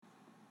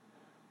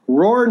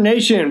Roar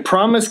Nation,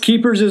 Promise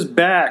Keepers is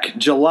back.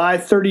 July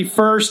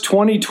 31st,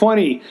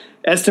 2020.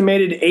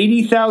 Estimated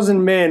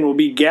 80,000 men will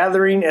be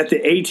gathering at the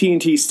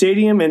AT&T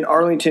Stadium in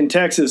Arlington,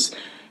 Texas.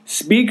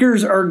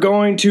 Speakers are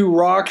going to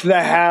rock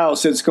the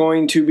house. It's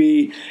going to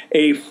be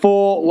a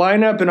full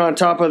lineup, and on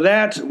top of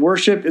that,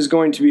 worship is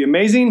going to be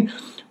amazing.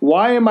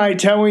 Why am I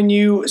telling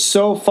you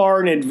so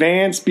far in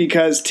advance?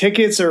 Because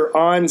tickets are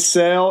on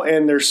sale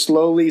and they're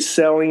slowly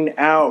selling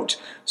out.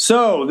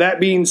 So, that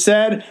being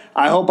said,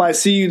 I hope I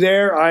see you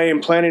there. I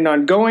am planning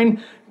on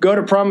going. Go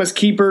to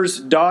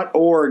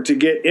promisekeepers.org to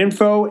get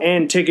info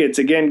and tickets.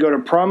 Again, go to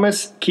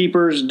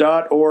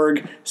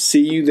promisekeepers.org.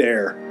 See you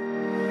there.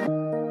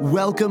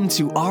 Welcome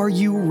to Are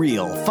You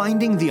Real?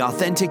 Finding the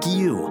Authentic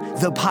You,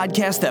 the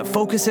podcast that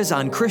focuses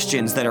on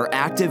Christians that are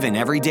active in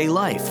everyday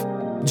life.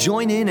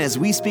 Join in as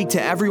we speak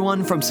to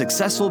everyone from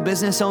successful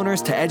business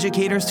owners to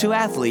educators to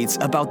athletes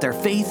about their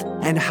faith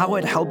and how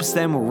it helps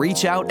them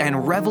reach out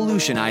and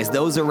revolutionize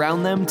those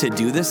around them to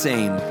do the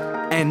same.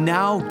 And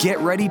now get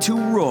ready to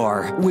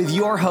roar with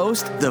your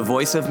host, the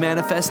voice of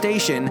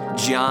manifestation,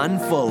 John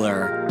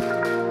Fuller.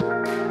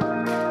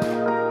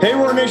 Hey,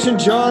 Roar Nation,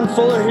 John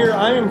Fuller here.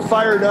 I am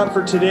fired up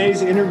for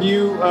today's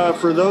interview.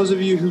 For those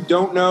of you who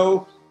don't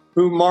know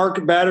who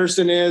Mark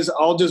Batterson is,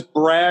 I'll just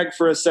brag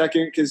for a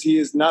second because he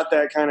is not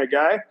that kind of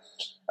guy.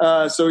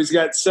 So he's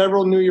got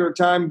several New York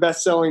Times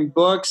best-selling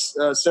books,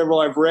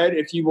 several I've read.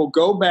 If you will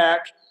go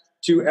back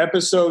to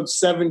episode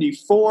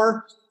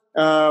 74,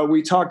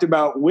 we talked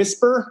about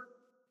Whisper,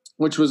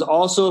 which was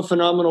also a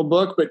phenomenal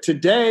book. But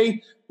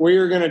today we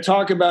are going to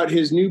talk about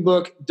his new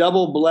book,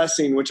 Double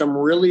Blessing, which I'm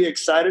really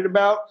excited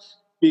about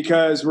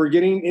because we're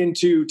getting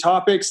into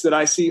topics that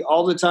I see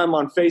all the time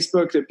on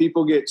Facebook that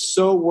people get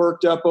so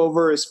worked up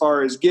over as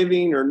far as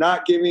giving or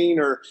not giving,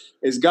 or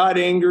is God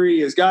angry?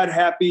 Is God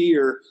happy?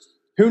 Or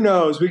who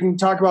knows? We can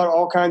talk about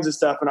all kinds of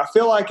stuff. And I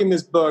feel like in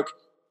this book,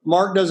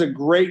 Mark does a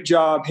great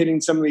job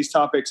hitting some of these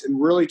topics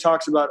and really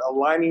talks about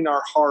aligning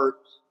our heart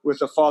with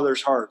the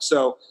Father's heart.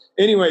 So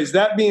anyways,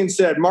 that being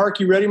said, Mark,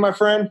 you ready, my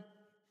friend?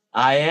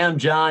 I am,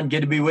 John. Good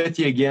to be with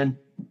you again.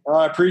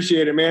 I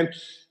appreciate it, man.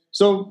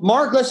 So,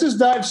 Mark, let's just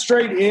dive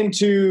straight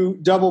into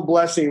Double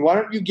Blessing. Why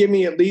don't you give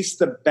me at least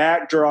the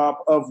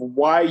backdrop of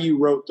why you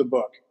wrote the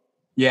book?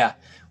 Yeah.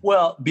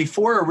 Well,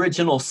 before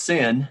original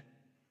sin,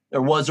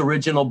 there was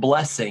original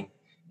blessing.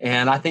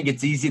 And I think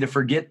it's easy to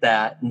forget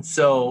that. And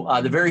so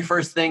the very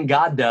first thing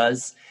God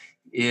does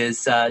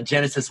is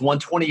Genesis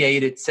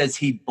 1:28. It says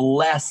he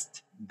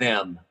blessed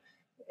them.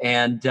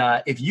 And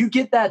if you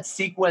get that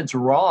sequence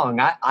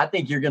wrong, I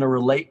think you're going to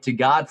relate to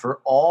God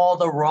for all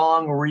the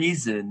wrong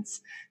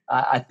reasons.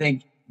 I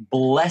think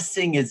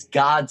blessing is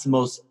God's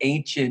most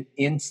ancient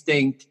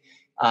instinct.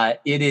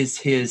 It is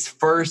his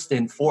first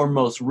and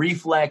foremost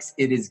reflex.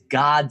 It is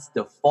God's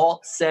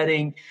default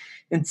setting.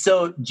 And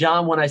so,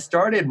 John, when I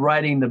started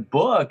writing the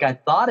book, I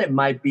thought it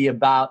might be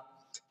about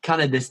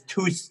kind of this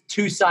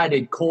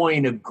two-sided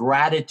coin of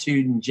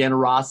gratitude and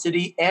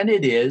generosity, and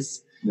it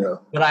is. Yeah.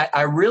 But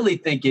I really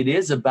think it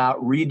is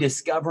about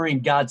rediscovering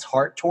God's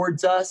heart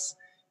towards us,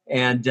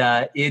 and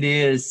it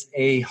is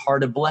a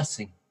heart of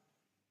blessing.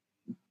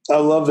 I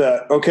love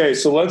that. Okay,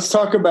 so let's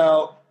talk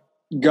about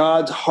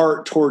God's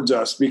heart towards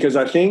us, because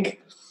I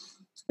think,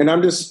 and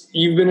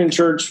you've been in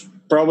church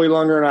probably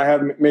longer than I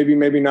have,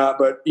 maybe not,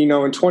 but, in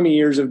 20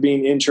 years of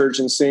being in church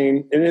and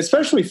seeing, and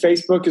especially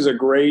Facebook is a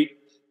great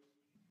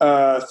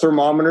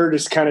thermometer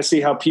to kind of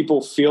see how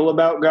people feel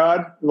about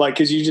God, like,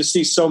 because you just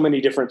see so many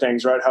different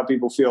things, right, how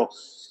people feel.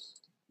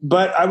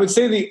 But I would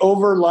say the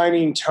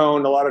overlining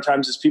tone a lot of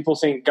times is people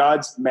think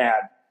God's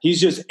mad.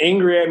 He's just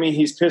angry at me.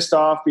 He's pissed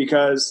off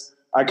because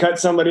I cut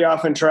somebody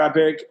off in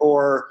traffic,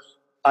 or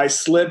I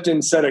slipped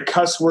and said a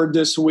cuss word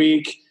this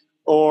week,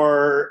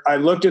 or I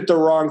looked at the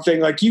wrong thing,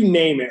 like you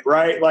name it,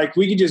 right? Like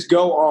we could just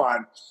go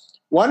on.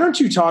 Why don't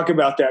you talk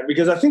about that?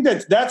 Because I think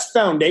that's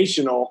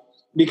foundational,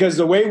 because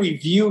the way we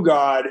view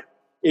God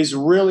is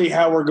really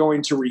how we're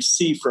going to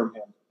receive from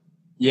him.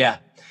 Yeah.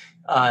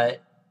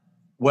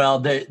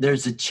 Well,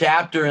 there's a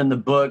chapter in the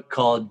book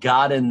called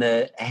God in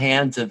the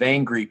Hands of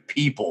Angry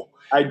People.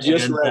 I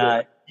just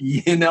read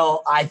it.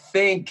 I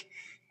think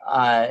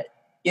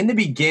in the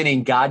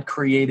beginning, God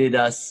created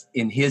us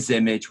in his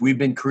image. We've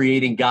been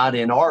creating God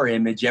in our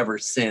image ever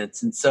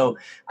since. And so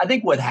I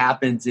think what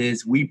happens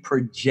is we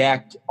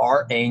project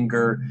our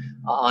anger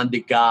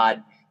onto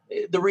God.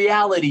 The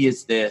reality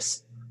is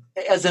this: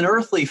 as an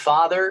earthly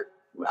father,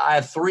 I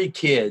have 3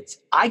 kids.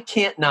 I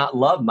can't not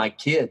love my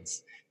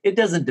kids. It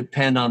doesn't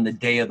depend on the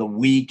day of the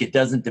week. It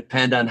doesn't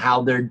depend on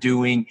how they're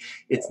doing.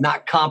 It's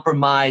not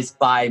compromised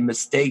by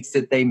mistakes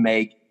that they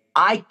make.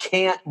 I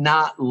can't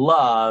not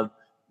love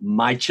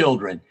my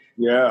children.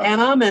 Yeah. And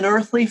I'm an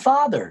earthly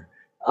father.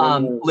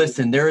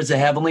 Listen, there is a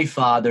heavenly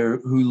Father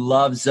who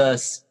loves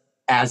us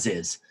as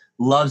is,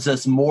 loves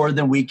us more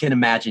than we can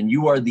imagine.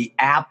 You are the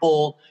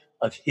apple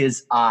of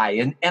his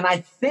eye. And I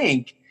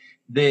think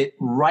that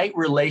right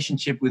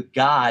relationship with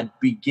God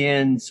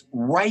begins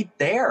right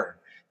there.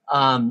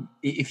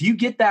 If you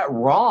get that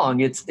wrong,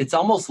 it's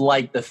almost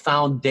like the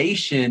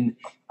foundation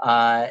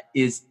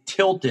is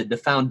tilted. The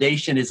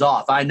foundation is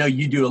off. I know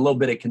you do a little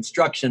bit of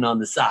construction on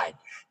the side.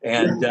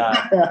 And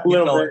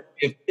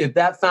if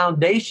that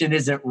foundation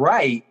isn't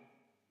right,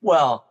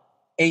 well,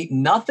 ain't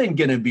nothing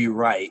going to be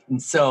right.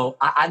 And so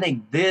I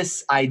think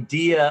this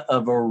idea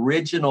of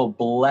original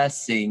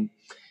blessing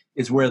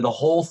is where the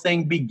whole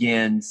thing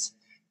begins.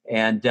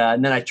 And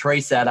then I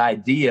trace that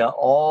idea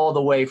all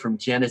the way from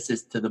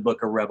Genesis to the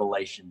book of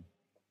Revelation.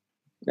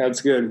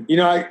 That's good.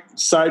 I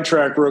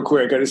sidetracked real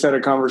quick. I just had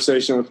a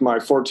conversation with my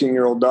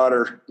 14-year-old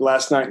daughter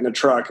last night in the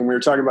truck, and we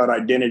were talking about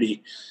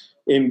identity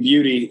in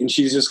beauty. And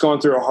she's just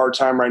going through a hard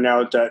time right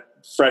now at that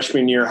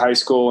freshman year, high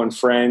school and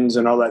friends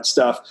and all that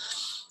stuff.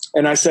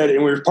 And I said,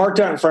 and we were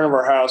parked out in front of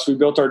our house. We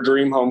built our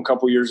dream home a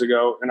couple years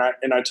ago.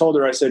 And I told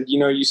her, I said,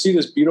 you see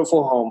this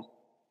beautiful home.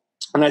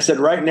 And I said,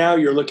 right now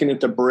you're looking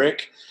at the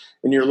brick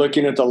and you're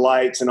looking at the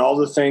lights and all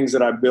the things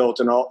that I built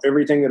and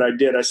everything that I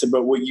did. I said,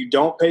 but what you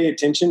don't pay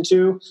attention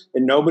to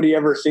and nobody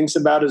ever thinks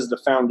about is the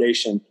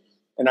foundation.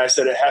 And I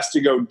said, it has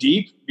to go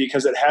deep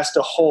because it has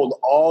to hold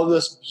all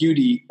this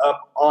beauty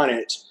up on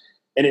it.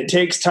 And it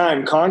takes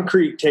time.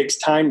 Concrete takes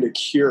time to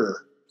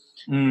cure.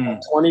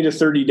 20 to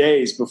 30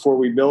 days before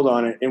we build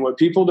on it. And what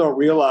people don't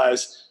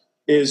realize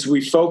is we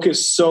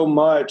focus so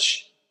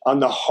much on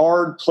the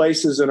hard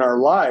places in our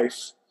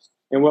life.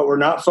 And what we're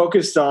not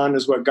focused on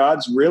is what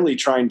God's really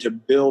trying to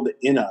build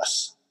in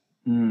us.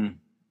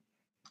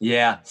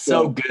 Yeah,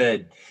 so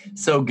good.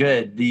 So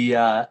good.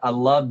 I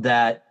love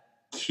that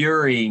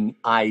curing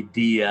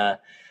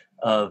idea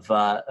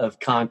of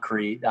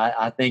concrete.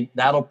 I think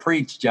that'll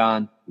preach,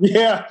 John.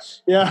 Yeah,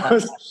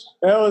 that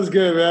was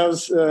good. That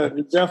was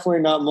definitely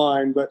not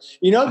mine. But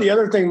the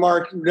other thing,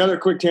 Mark, another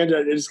quick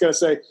tangent, I just got to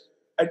say,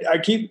 I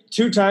keep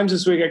 2 times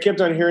this week, I kept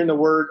on hearing the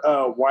word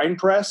wine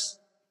press.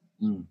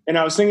 And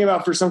I was thinking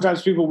about for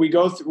sometimes people,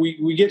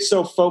 we get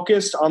so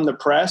focused on the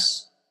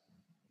press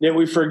that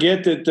we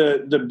forget that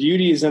the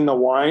beauty is in the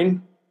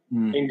wine.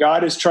 And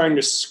God is trying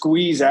to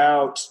squeeze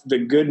out the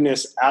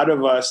goodness out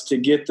of us to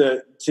get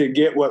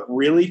what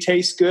really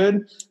tastes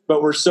good.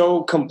 But we're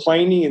so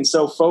complaining and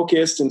so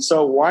focused and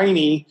so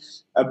whiny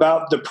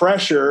about the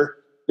pressure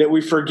that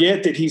we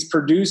forget that he's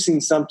producing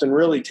something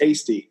really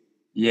tasty.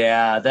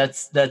 Yeah,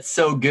 that's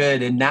so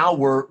good. And now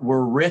we're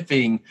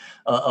riffing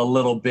a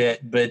little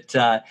bit, but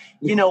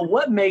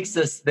what makes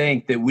us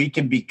think that we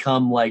can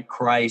become like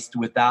Christ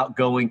without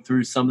going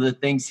through some of the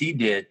things he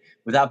did,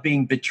 without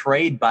being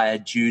betrayed by a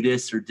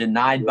Judas or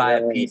denied by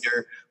a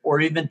Peter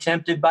or even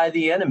tempted by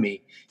the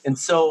enemy? And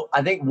so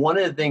I think one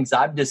of the things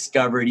I've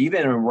discovered,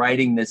 even in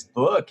writing this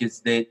book,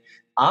 is that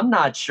I'm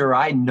not sure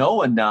I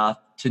know enough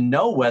to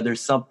know whether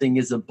something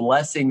is a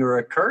blessing or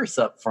a curse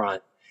up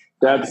front.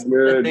 That's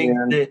good. The things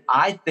that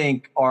I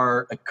think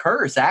are a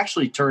curse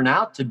actually turn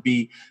out to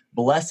be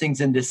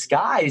blessings in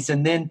disguise.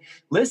 And then,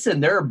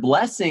 listen, there are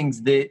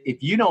blessings that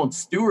if you don't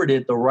steward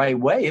it the right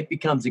way, it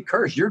becomes a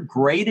curse. Your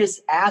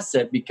greatest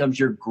asset becomes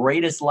your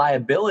greatest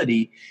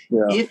liability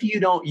if you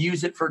don't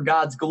use it for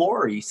God's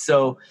glory.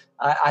 So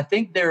I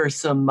think there are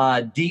some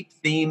deep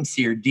themes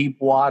here,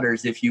 deep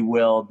waters, if you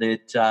will,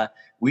 that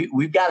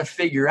we've got to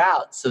figure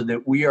out so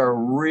that we are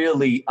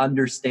really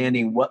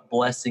understanding what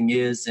blessing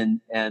is and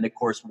of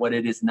course, what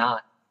it is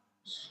not.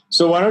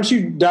 So why don't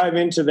you dive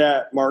into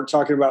that, Mark,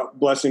 talking about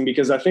blessing?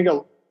 Because I think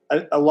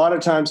a lot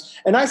of times,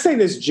 and I say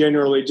this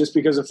generally just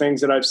because of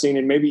things that I've seen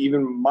and maybe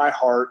even my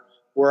heart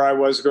where I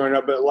was growing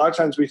up, but a lot of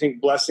times we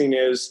think blessing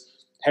is,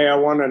 hey, I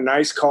want a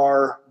nice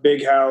car,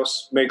 big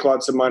house, make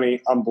lots of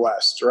money, I'm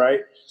blessed,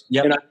 right?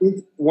 Yep. And I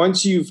think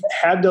once you've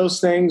had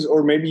those things,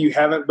 or maybe you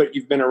haven't, but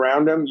you've been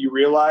around them, you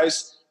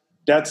realize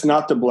that's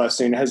not the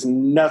blessing. It has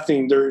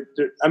nothing there.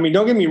 I mean,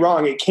 don't get me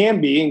wrong. It can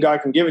be, and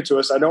God can give it to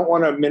us. I don't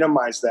want to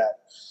minimize that,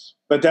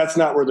 but that's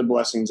not where the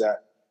blessing's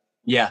at.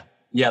 Yeah.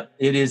 Yep.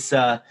 It is.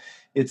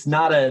 It's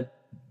not a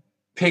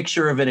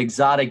picture of an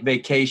exotic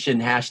vacation,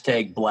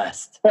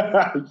 #blessed.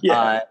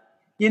 I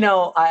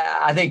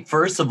think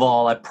first of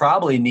all, I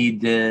probably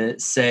need to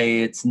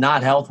say it's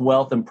not health,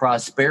 wealth, and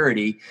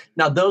prosperity.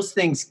 Now, those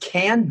things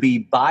can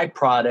be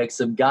byproducts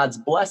of God's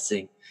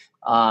blessing.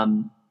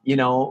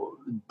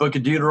 Book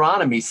of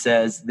Deuteronomy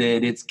says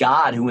that it's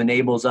God who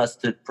enables us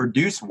to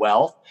produce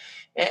wealth.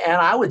 And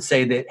I would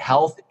say that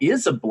health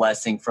is a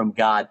blessing from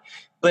God,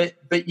 but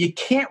you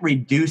can't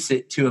reduce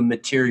it to a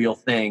material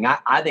thing.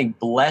 I think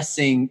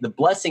the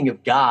blessing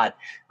of God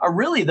are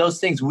really those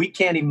things we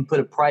can't even put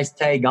a price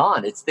tag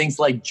on. It's things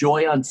like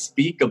joy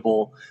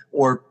unspeakable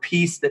or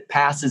peace that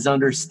passes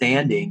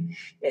understanding.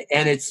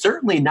 And it's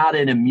certainly not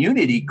an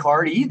immunity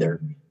card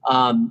either.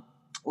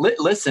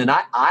 Listen,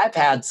 I've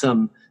had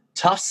some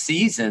tough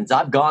seasons.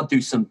 I've gone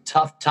through some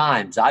tough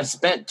times. I've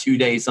spent 2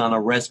 days on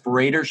a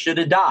respirator, should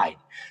have died.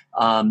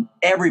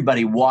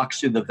 Everybody walks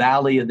through the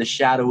valley of the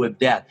shadow of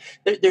death.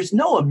 There's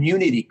no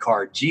immunity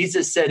card.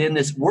 Jesus said, in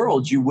this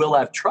world, you will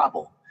have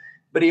trouble.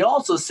 But he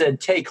also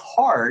said, take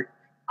heart,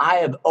 I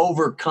have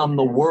overcome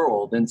the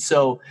world. And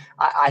so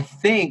I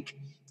think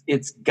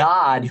it's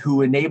God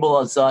who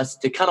enables us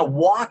to kind of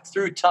walk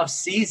through tough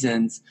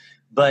seasons,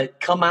 but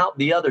come out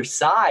the other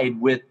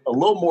side with a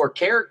little more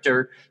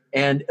character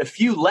and a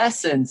few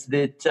lessons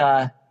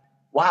that,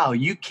 wow,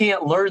 you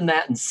can't learn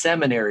that in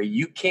seminary.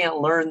 You can't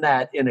learn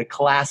that in a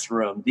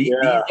classroom. These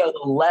are the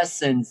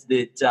lessons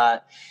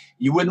that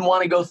you wouldn't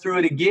want to go through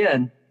it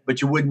again,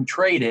 but you wouldn't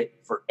trade it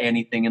for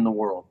anything in the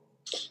world.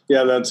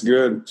 Yeah, that's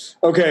good.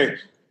 Okay.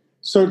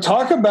 So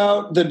talk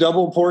about the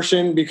double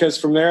portion, because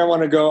from there I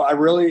want to go. I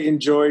really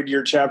enjoyed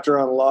your chapter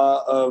on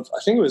law of, I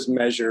think it was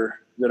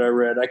measure that I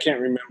read. I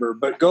can't remember,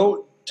 but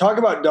go talk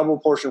about double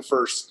portion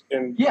first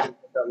and what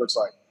that looks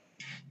like.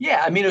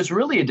 Yeah, I mean, it was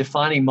really a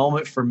defining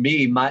moment for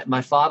me.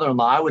 My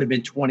father-in-law, I would have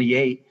been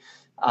 28.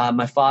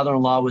 My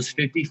father-in-law was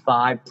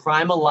 55,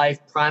 prime of life,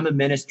 prime of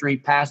ministry,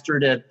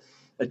 pastored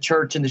a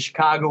church in the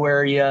Chicago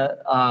area.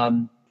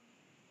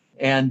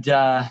 And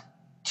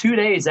 2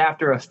 days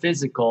after a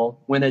physical,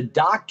 when a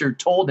doctor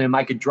told him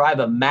I could drive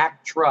a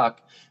Mack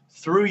truck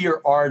through your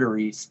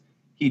arteries,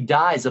 he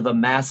dies of a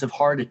massive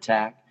heart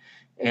attack.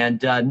 And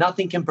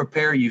nothing can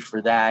prepare you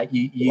for that.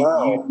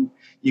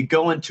 You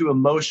go into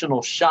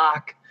emotional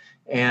shock.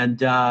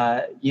 And,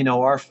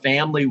 our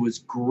family was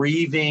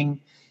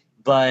grieving,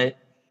 but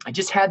I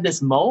just had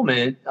this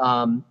moment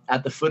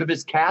at the foot of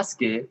his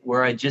casket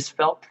where I just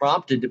felt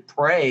prompted to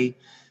pray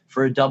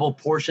for a double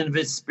portion of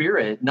his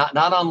spirit, not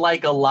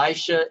unlike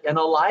Elisha and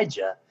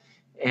Elijah.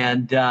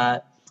 And,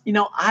 I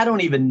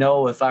don't even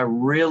know if I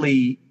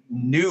really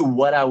knew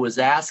what I was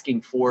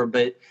asking for,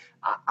 but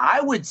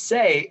I would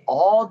say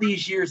all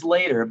these years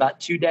later, about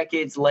 2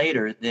 decades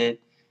later, that,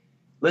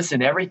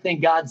 listen,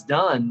 everything God's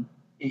done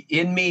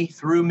in me,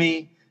 through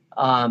me,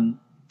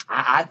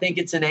 I think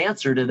it's an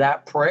answer to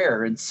that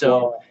prayer. And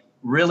so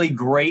really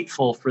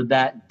grateful for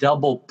that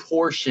double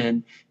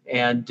portion.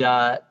 And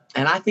I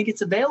think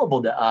it's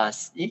available to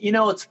us.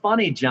 It's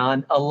funny,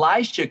 John,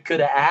 Elisha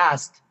could have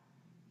asked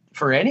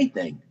for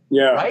anything.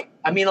 Yeah. Right.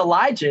 I mean,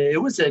 Elijah,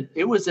 it was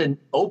an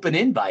open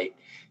invite.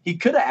 He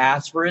could have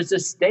asked for his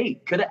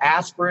estate, could have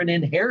asked for an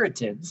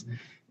inheritance.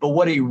 But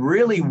what he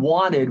really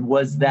wanted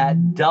was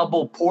that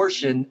double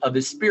portion of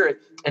his spirit.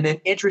 And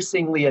then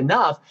interestingly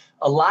enough,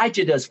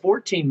 Elijah does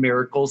 14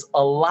 miracles.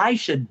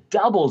 Elisha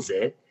doubles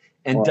it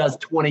and does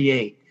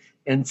 28.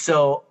 And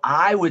so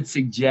I would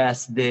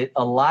suggest that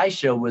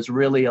Elisha was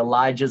really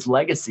Elijah's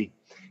legacy.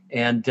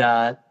 And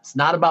it's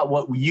not about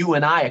what you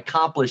and I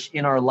accomplish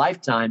in our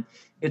lifetime.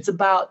 It's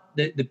about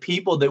the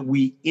people that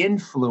we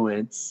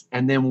influence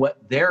and then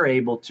what they're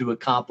able to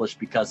accomplish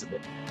because of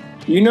it.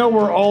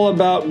 We're all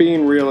about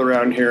being real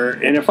around here.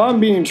 And if I'm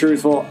being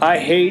truthful, I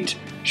hate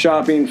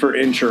shopping for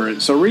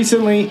insurance. So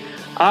recently,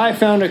 I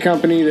found a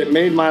company that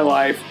made my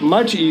life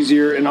much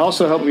easier and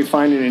also helped me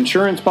find an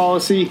insurance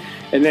policy.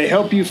 And they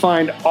help you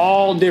find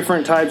all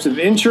different types of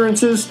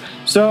insurances.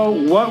 So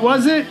what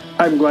was it?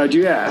 I'm glad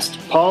you asked.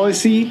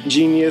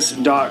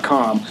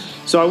 PolicyGenius.com.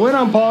 So I went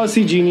on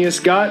Policy Genius,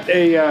 got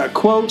a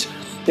quote.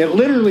 It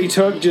literally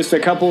took just a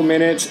couple of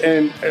minutes,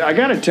 and I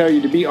got to tell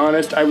you, to be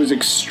honest, I was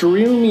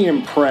extremely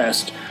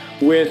impressed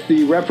with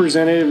the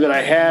representative that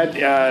I had.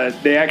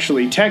 They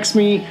actually text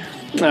me,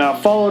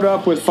 followed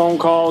up with phone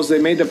calls.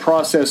 They made the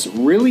process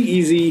really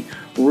easy,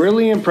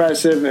 really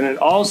impressive, and it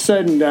all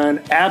said and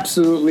done,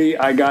 absolutely,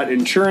 I got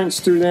insurance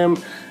through them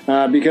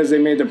because they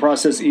made the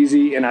process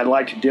easy, and I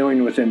liked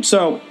dealing with them.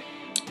 So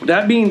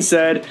that being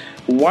said,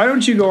 why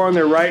don't you go on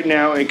there right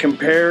now and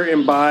compare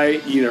and buy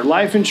either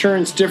life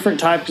insurance, different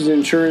types of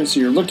insurance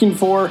you're looking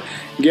for.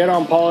 Get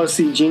on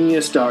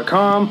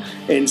PolicyGenius.com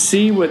and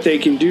see what they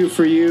can do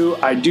for you.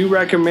 I do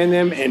recommend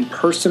them and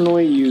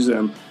personally use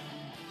them.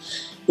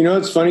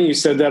 It's funny you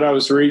said that. I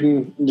was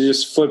reading,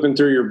 just flipping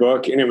through your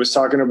book, and it was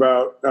talking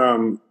about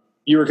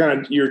you were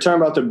talking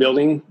about the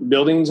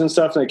buildings and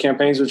stuff and the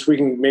campaigns, which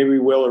maybe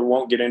will or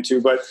won't get into,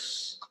 but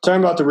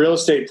talking about the real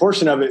estate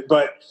portion of it.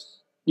 But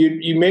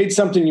you made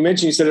something, you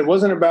mentioned, you said it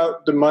wasn't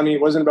about the money,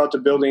 it wasn't about the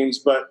buildings,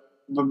 but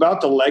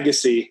about the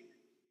legacy.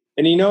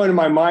 And in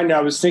my mind,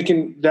 I was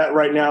thinking that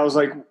right now, I was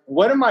like,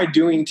 what am I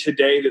doing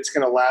today that's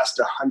going to last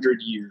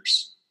 100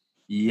 years?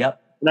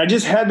 Yep. And I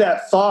just had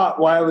that thought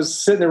while I was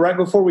sitting there right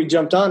before we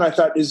jumped on. I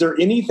thought, is there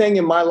anything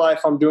in my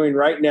life I'm doing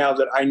right now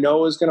that I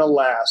know is going to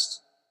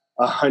last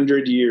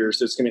 100 years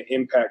that's going to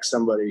impact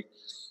somebody?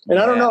 And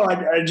I don't know,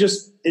 it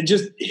just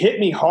hit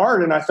me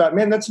hard. And I thought,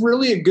 man, that's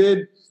really a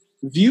good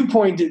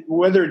viewpoint,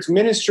 whether it's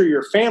ministry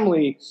or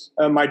family,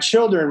 my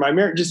children, my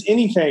marriage, just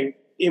anything.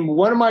 And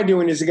what am I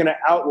doing? Is it going to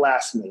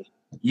outlast me?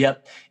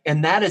 Yep.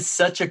 And that is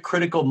such a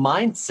critical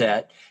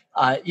mindset.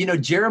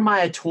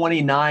 Jeremiah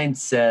 29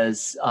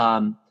 says,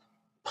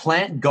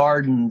 plant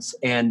gardens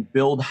and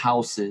build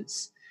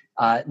houses.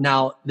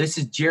 Now, this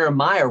is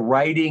Jeremiah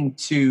writing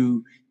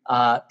to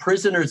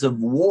prisoners of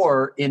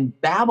war in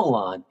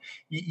Babylon.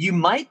 You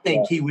might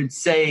think he would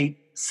say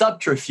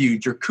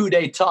subterfuge or coup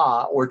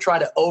d'etat or try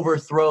to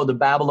overthrow the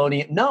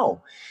Babylonian.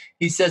 No,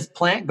 he says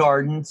plant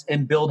gardens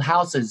and build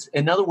houses.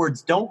 In other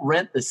words, don't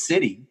rent the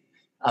city.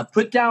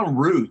 Put down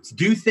roots.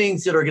 Do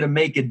things that are going to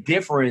make a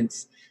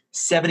difference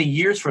 70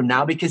 years from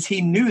now, because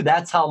he knew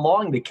that's how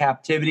long the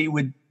captivity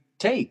would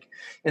take.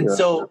 And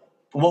so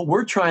what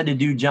we're trying to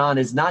do, John,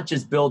 is not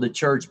just build a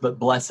church, but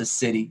bless a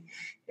city.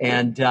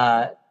 And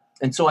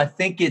And so I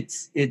think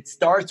it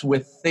starts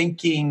with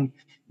thinking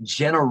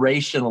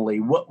generationally.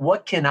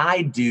 What can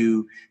I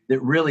do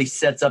that really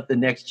sets up the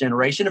next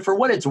generation? And for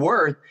what it's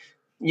worth,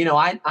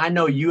 I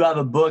know you have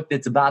a book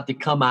that's about to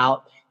come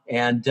out,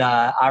 and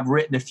I've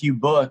written a few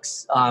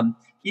books.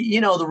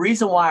 The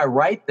reason why I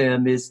write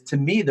them is, to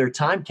me, they're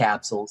time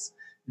capsules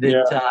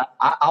that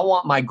I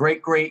want my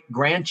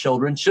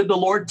great-great-grandchildren, should the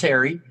Lord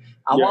tarry,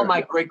 I want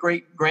my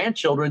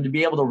great-great-grandchildren to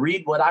be able to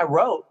read what I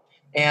wrote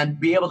and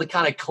be able to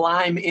kind of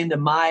climb into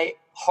my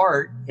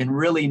heart and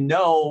really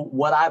know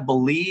what I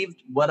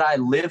believed, what I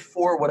lived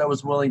for, what I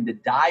was willing to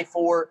die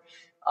for.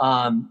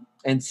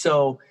 And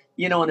so,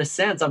 in a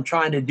sense, I'm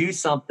trying to do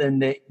something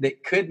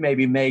that could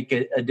maybe make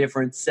a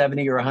difference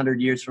 70 or 100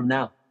 years from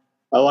now.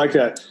 I like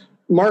that.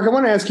 Mark, I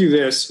want to ask you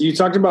this. You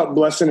talked about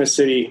blessing a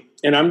city,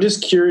 and I'm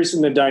just curious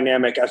in the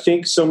dynamic. I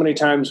think so many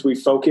times we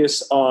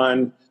focus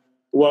on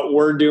what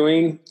we're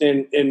doing,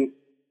 and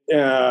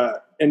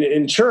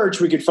in church,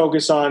 we could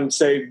focus on,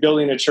 say,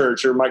 building a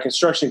church, or my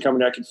construction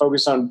company, I could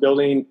focus on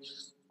building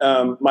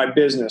my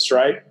business,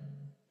 right?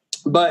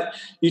 But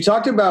you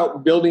talked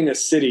about building a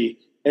city,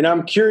 and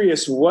I'm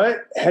curious,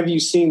 what have you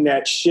seen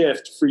that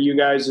shift for you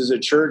guys as a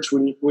church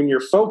when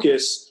your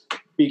focus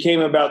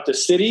became about the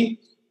city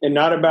and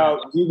not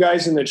about you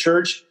guys in the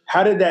church?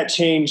 How did that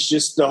change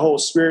just the whole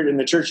spirit in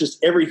the church,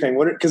 just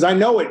everything? Because I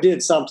know it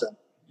did something.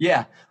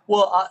 Yeah.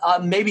 Well,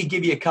 I'll maybe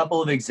give you a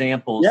couple of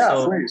examples. Yeah,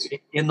 so please.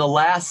 In the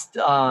last,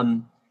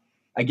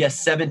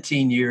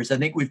 17 years, I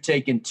think we've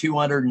taken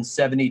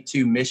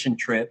 272 mission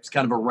trips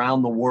kind of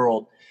around the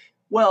world.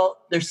 Well,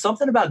 there's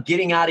something about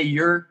getting out of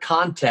your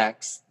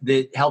context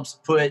that helps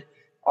put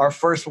our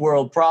first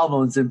world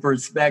problems in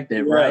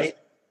perspective, Yes. right?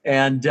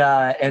 And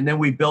then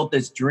we built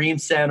this Dream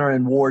Center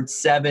in Ward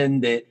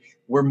 7 that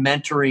we're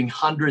mentoring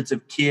hundreds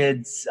of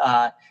kids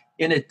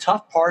in a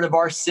tough part of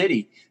our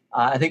city.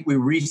 I think we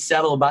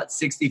resettle about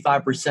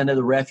 65% of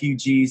the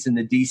refugees in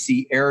the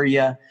DC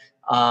area.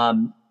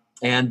 And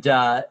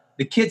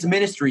the kids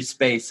ministry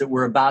space that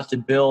we're about to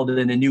build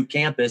in a new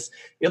campus,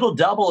 it'll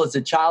double as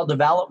a child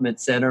development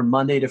center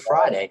Monday to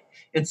Friday.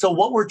 And so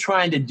what we're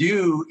trying to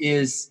do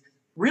is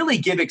really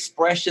give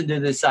expression to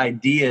this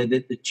idea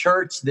that the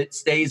church that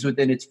stays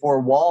within its four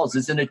walls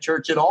isn't a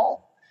church at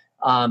all.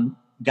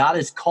 God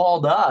has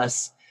called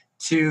us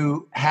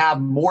to have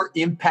more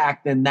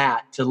impact than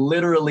that, to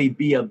literally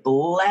be a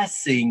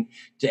blessing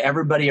to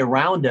everybody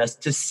around us,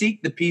 to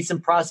seek the peace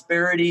and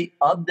prosperity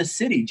of the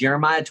city,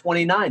 Jeremiah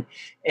 29.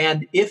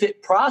 And if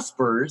it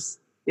prospers,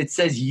 it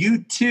says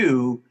you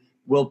too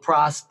will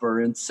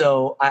prosper. And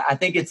so I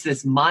think it's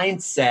this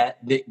mindset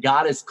that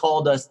God has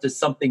called us to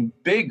something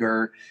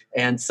bigger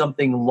and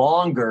something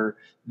longer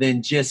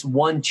than just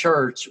one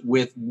church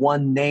with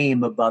one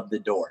name above the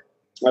door.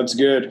 That's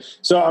good.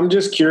 So I'm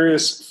just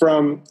curious,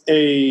 from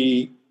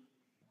a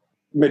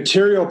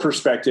material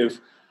perspective,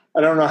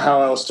 I don't know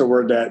how else to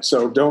word that,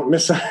 so don't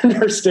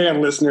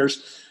misunderstand,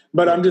 listeners.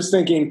 But I'm just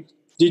thinking,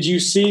 did you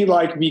see,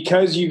 like,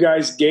 because you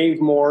guys gave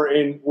more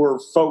and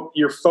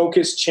your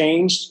focus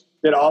changed,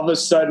 that all of a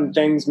sudden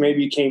things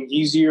maybe became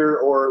easier,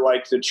 or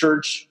like the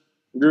church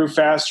grew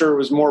faster,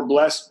 was more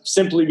blessed,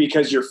 simply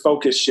because your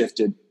focus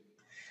shifted?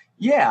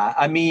 Yeah,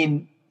 I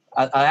mean,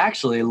 I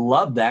actually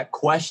love that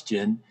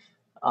question.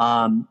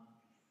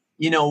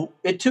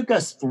 It took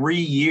us 3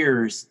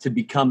 years to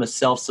become a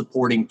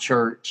self-supporting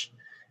church.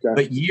 Okay.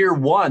 But year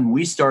one,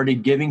 we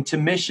started giving to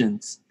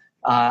missions.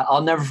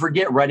 I'll never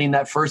forget writing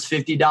that first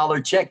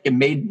 $50 check. It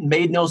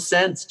made no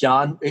sense,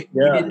 John. We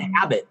didn't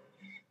have it.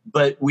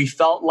 But we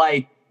felt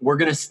like we're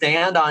going to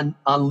stand on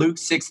Luke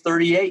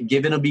 6:38.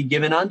 Given will be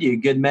given unto you.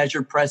 Good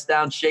measure, pressed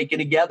down, shaken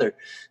together.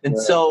 And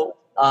so,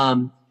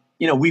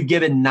 we've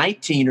given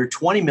 $19 or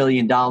 $20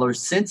 million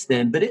since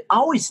then, but it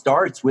always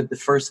starts with the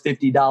first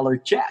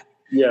 $50 check.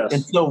 Yes.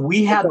 And so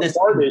we have this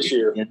heart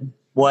issue.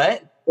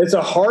 What? It's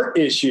a heart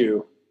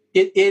issue.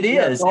 It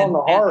is. It's on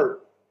the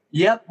heart.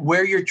 Yep.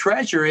 Where your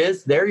treasure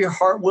is, there your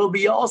heart will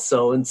be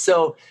also. And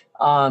so,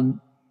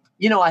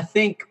 I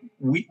think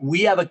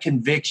we have a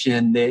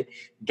conviction that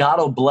God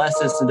will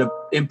bless us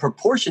in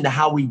proportion to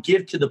how we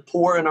give to the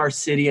poor in our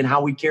city and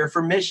how we care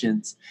for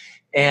missions.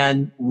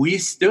 And we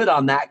stood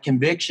on that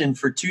conviction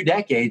for 2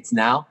 decades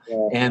now,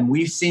 and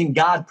we've seen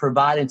God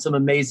provide in some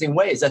amazing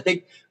ways. I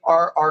think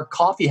our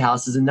coffee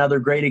house is another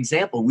great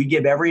example. We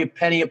give every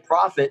penny of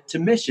profit to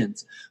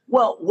missions.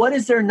 Well, what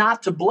is there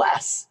not to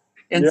bless?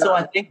 And so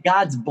I think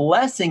God's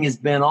blessing has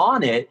been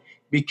on it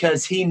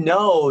because he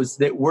knows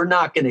that we're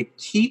not going to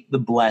keep the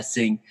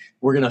blessing.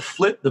 We're going to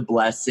flip the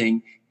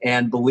blessing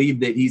and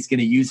believe that he's going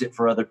to use it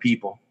for other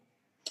people.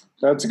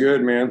 That's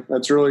good, man.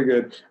 That's really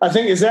good. I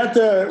think, is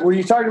that when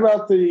you talked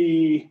about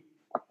the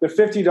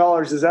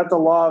 $50, is that the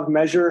law of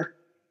measure?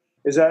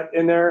 Is that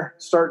in there?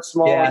 Start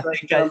small. Yeah, I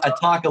think I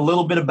talk a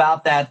little bit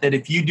about that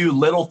if you do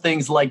little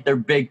things like they're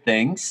big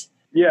things,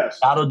 yes,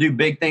 God will do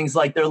big things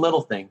like they're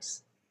little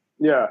things.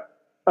 Yeah.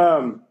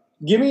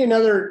 Give me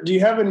do you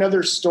have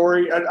another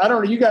story? I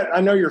don't know.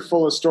 I know you're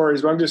full of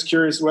stories, but I'm just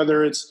curious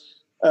whether it's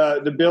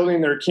the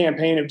building their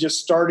campaign of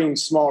just starting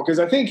small. Because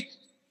I think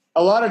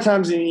a lot of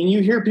times, and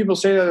you hear people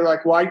say that, they're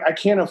like, well, I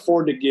can't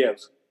afford to give.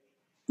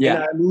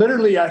 Yeah. And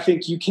I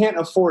think you can't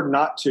afford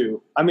not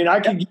to. I mean, I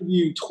could give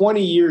you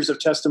 20 years of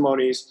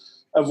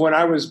testimonies of when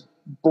I was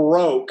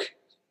broke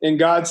and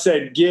God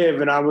said,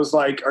 give. And I was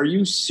like, are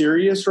you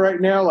serious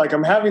right now? Like,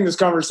 I'm having this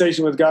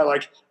conversation with God.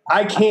 Like,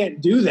 I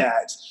can't do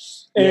that.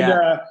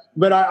 And,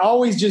 but I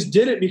always just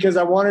did it because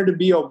I wanted to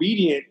be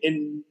obedient,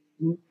 and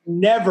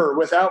never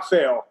without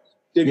fail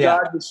did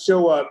God just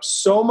show up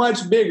so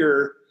much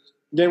bigger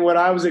than what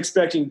I was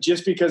expecting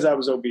just because I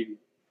was obedient.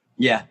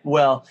 Yeah.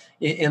 Well,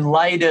 in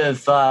light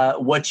of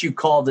what you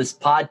call this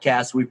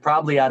podcast, we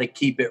probably ought to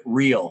keep it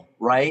real,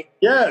 right?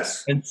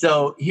 Yes. And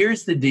so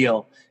here's the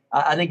deal.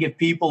 I think if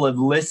people have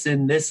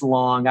listened this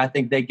long, I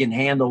think they can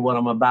handle what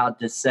I'm about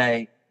to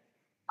say.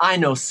 I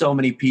know so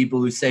many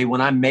people who say,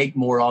 when I make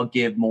more, I'll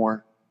give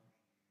more.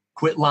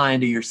 Quit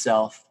lying to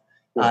yourself.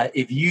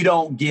 If you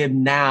don't give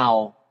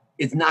now,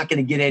 it's not going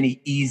to get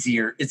any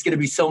easier. It's going to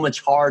be so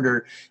much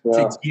harder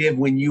to give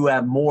when you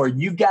have more.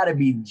 You've got to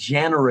be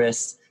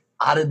generous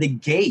out of the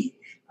gate.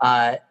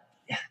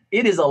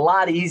 It is a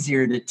lot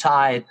easier to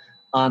tithe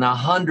on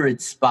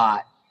 100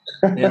 spot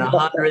than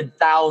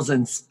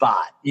 100,000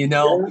 spot. You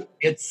know,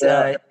 it's.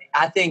 I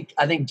think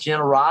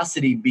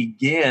generosity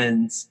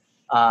begins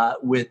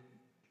with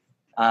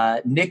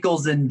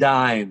nickels and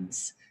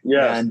dimes.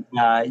 Yes.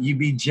 And you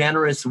be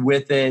generous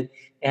with it,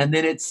 and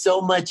then it's so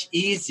much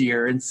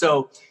easier. And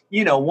so,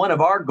 you know, one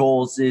of our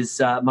goals is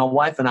my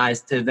wife and I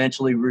is to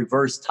eventually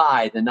reverse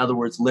tithe. In other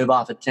words, live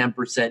off of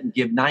 10% and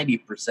give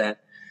 90%.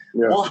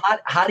 Yeah. Well,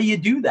 how do you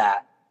do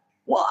that?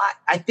 Well,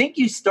 I think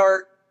you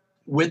start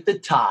with the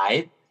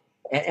tithe,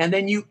 and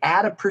then you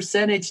add a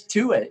percentage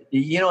to it.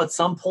 You know, at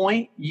some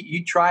point,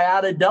 you try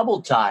out a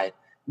double tithe.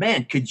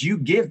 Man, could you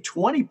give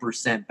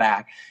 20%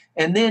 back?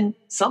 And then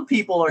some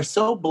people are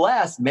so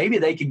blessed, maybe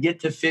they could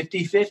get to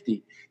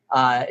 50-50.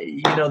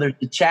 You know, there's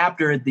a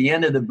chapter at the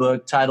end of the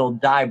book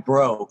titled Die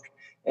Broke.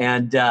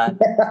 And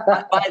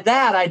by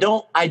that,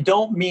 I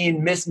don't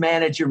mean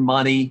mismanage your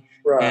money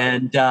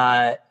and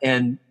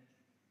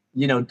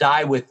you know,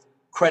 die with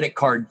credit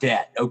card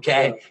debt.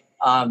 Okay.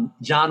 Yeah.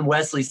 John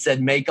Wesley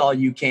said, make all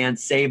you can,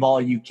 save all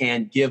you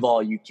can, give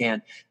all you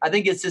can. I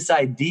think it's this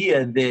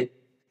idea that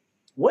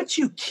what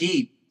you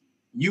keep,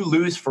 you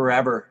lose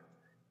forever.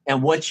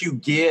 And what you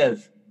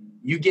give,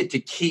 you get to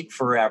keep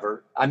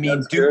forever. I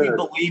mean, we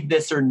believe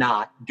this or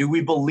not? Do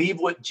we believe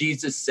what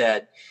Jesus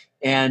said?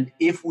 And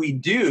if we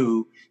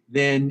do,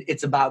 then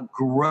it's about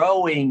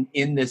growing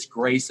in this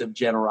grace of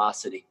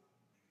generosity.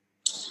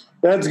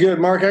 That's good.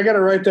 Mark, I got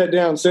to write that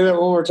down. Say that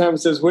one more time. It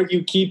says, what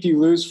you keep, you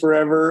lose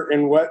forever.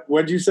 And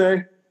what'd you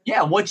say?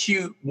 Yeah, what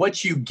you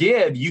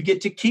give, you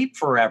get to keep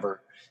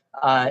forever.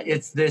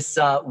 It's this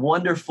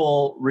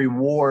wonderful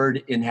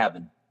reward in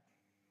heaven.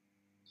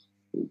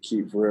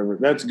 Keep forever.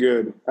 That's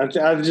good. I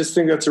just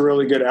think that's a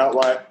really good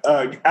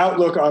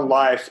outlook on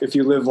life. If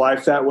you live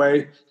life that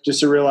way, just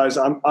to realize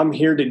I'm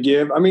here to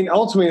give. I mean,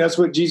 ultimately, that's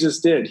what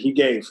Jesus did. He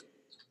gave.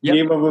 Yep.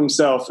 Gave of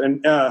himself.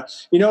 And,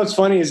 you know, what's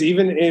funny is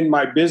even in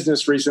my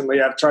business recently,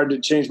 I've tried to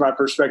change my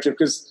perspective,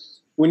 because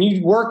when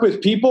you work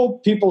with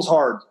people's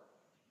hard.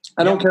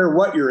 I don't care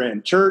what you're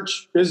in,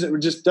 church, business, it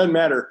just doesn't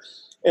matter.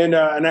 And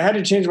I had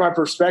to change my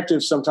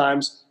perspective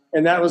sometimes.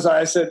 And that was,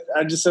 I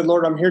just said,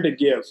 Lord, I'm here to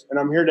give, and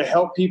I'm here to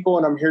help people,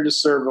 and I'm here to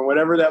serve, and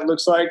whatever that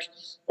looks like.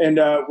 And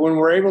when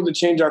we're able to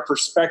change our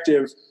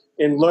perspective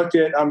and look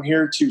at I'm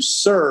here to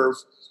serve,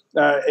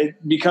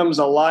 it becomes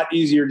a lot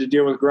easier to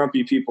deal with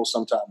grumpy people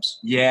sometimes.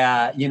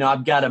 Yeah. You know,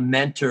 I've got a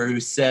mentor who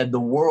said the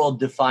world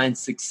defines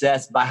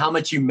success by how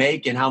much you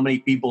make and how many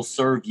people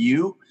serve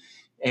you.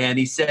 And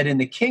he said in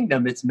the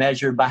kingdom, it's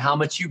measured by how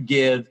much you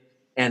give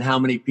and how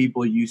many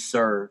people you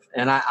serve.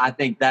 And I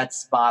think that's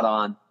spot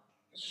on.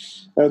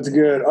 That's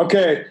good.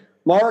 Okay,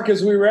 Mark,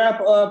 as we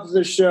wrap up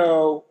the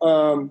show,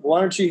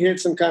 why don't you hit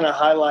some kind of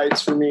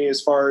highlights for me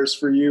as far as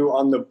for you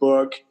on the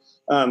book,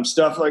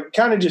 stuff like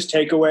kind of just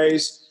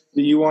takeaways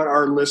that you want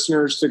our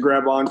listeners to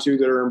grab onto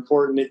that are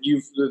important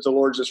that the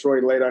Lord just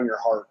really laid on your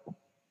heart.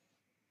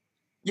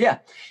 Yeah.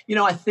 You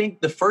know, I think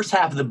the first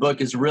half of the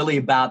book is really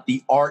about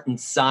the art and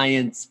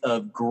science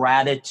of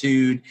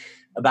gratitude,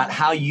 about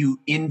how you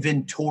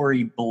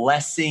inventory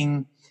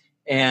blessing.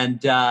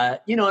 And,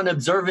 you know, an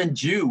observant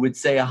Jew would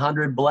say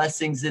 100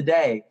 blessings a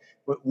day.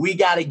 But we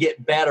got to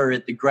get better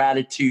at the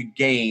gratitude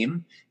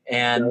game.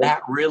 And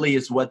that really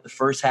is what the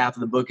first half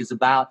of the book is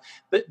about.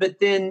 But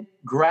then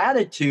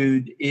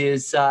gratitude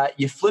is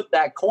you flip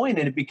that coin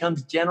and it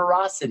becomes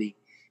generosity.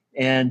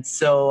 And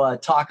so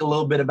talk a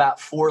little bit about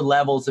 4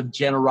 levels of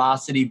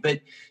generosity. But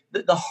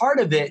the heart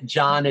of it,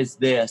 John, is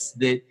this,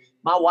 that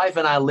my wife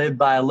and I live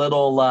by a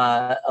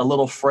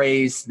little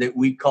phrase that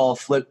we call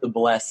flip the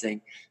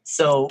blessing.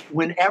 So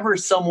whenever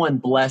someone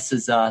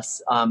blesses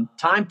us,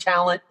 time,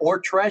 talent, or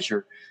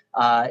treasure,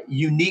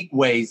 unique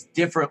ways,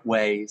 different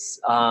ways,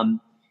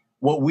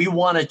 what we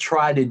want to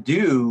try to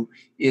do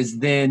is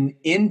then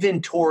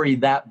inventory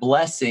that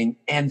blessing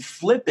and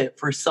flip it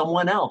for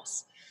someone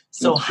else.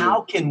 So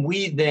how can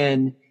we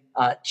then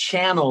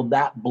channel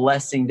that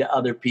blessing to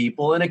other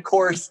people. And of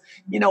course,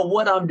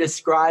 what I'm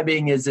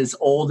describing is as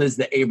old as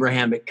the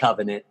Abrahamic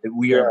covenant, that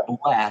we are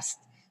blessed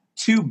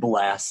to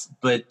bless,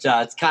 but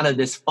it's kind of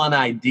this fun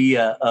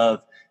idea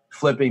of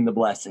flipping the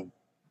blessing.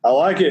 I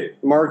like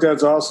it, Mark.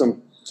 That's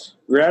awesome.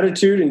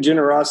 Gratitude and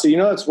generosity.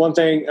 That's one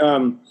thing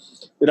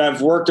that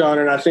I've worked on,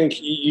 and I think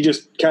you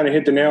just kind of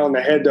hit the nail on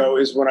the head, though,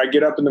 is when I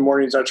get up in the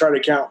mornings, I try to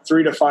count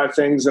 3 to 5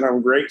 things that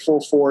I'm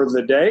grateful for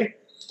the day.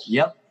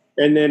 Yep.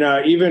 And then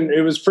even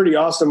it was pretty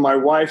awesome. My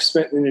wife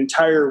spent an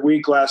entire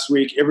week last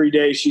week. Every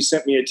day she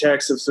sent me a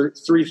text of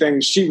 3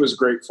 things she was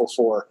grateful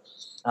for.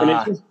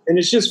 And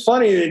it's just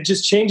funny. It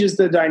just changes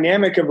the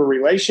dynamic of a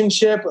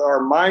relationship, our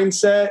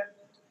mindset.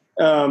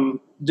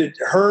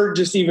 Her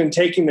just even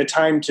taking the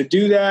time to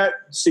do that,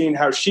 seeing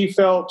how she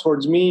felt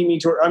towards me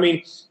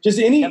just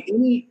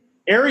any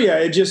area,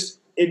 it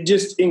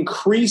just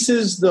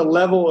increases the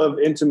level of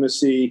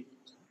intimacy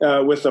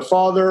with the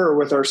father or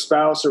with our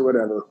spouse or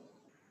whatever.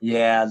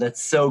 Yeah,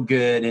 that's so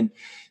good. And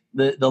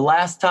the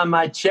last time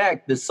I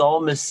checked, the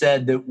psalmist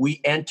said that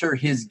we enter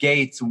his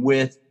gates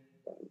with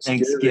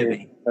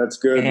thanksgiving. That's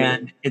good. And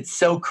man. It's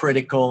so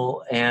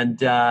critical. And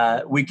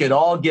we could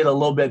all get a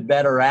little bit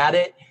better at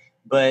it.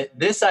 But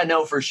this I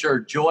know for sure.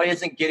 Joy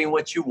isn't getting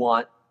what you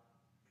want.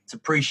 It's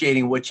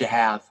appreciating what you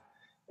have.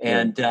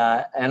 And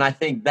I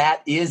think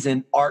that is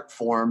an art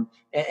form.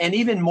 And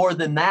even more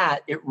than that,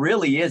 it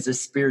really is a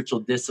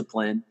spiritual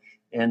discipline.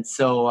 And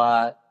so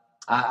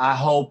I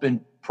hope and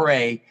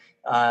pray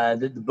that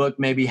the book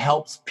maybe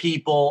helps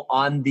people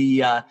on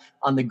the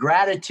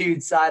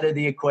gratitude side of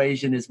the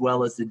equation as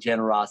well as the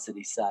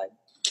generosity side.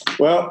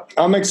 Well,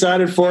 I'm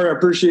excited for it. I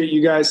appreciate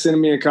you guys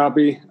sending me a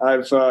copy.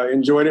 I've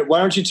enjoyed it. Why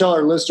don't you tell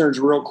our listeners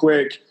real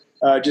quick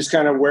just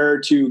kind of where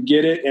to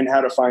get it and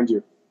how to find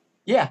you?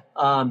 Yeah.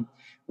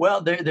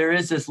 Well, there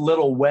is this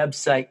little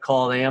website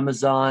called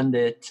Amazon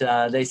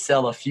that they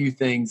sell a few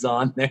things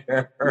on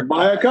there.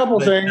 Buy a couple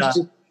things.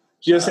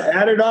 Just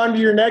add it on to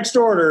your next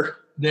order.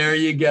 There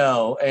you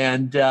go.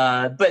 And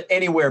but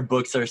anywhere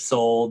books are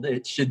sold,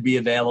 it should be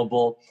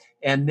available.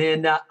 And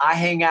then I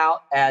hang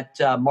out at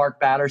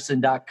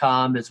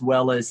markbatterson.com as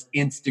well as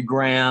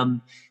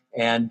Instagram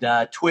and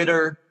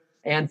Twitter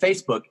and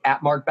Facebook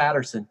at Mark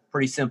Batterson.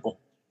 Pretty simple.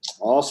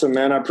 Awesome,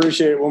 man. I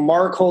appreciate it. Well,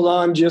 Mark, hold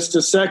on just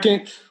a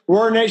second.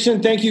 Roar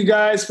Nation, thank you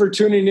guys for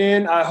tuning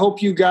in. I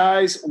hope you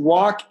guys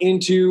walk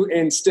into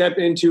and step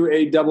into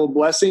a double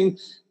blessing.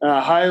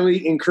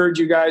 Highly encourage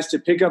you guys to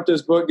pick up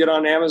this book, get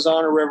on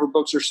Amazon or wherever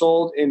books are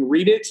sold, and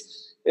read it.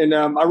 And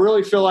I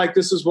really feel like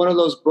this is one of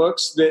those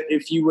books that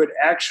if you would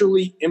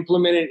actually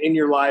implement it in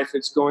your life,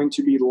 it's going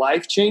to be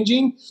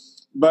life-changing.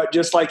 But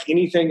just like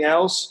anything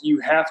else, you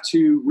have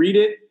to read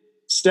it,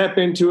 step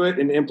into it,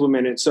 and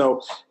implement it.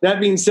 So that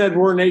being said,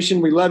 Roar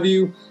Nation, we love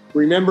you.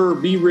 Remember,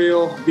 be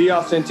real, be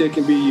authentic,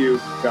 and be you.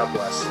 God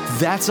bless.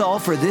 That's all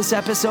for this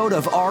episode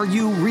of Are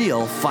You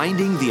Real?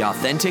 Finding the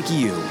Authentic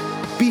You.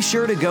 Be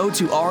sure to go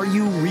to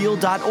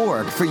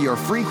areyoureal.org for your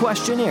free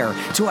questionnaire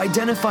to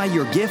identify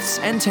your gifts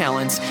and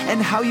talents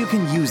and how you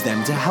can use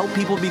them to help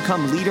people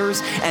become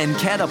leaders and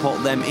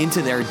catapult them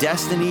into their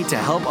destiny to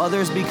help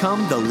others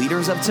become the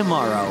leaders of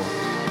tomorrow.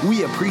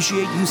 We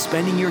appreciate you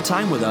spending your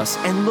time with us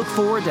and look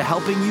forward to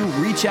helping you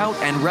reach out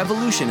and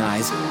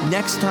revolutionize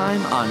next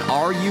time on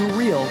Are You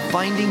Real?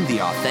 Finding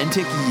the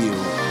Authentic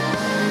You.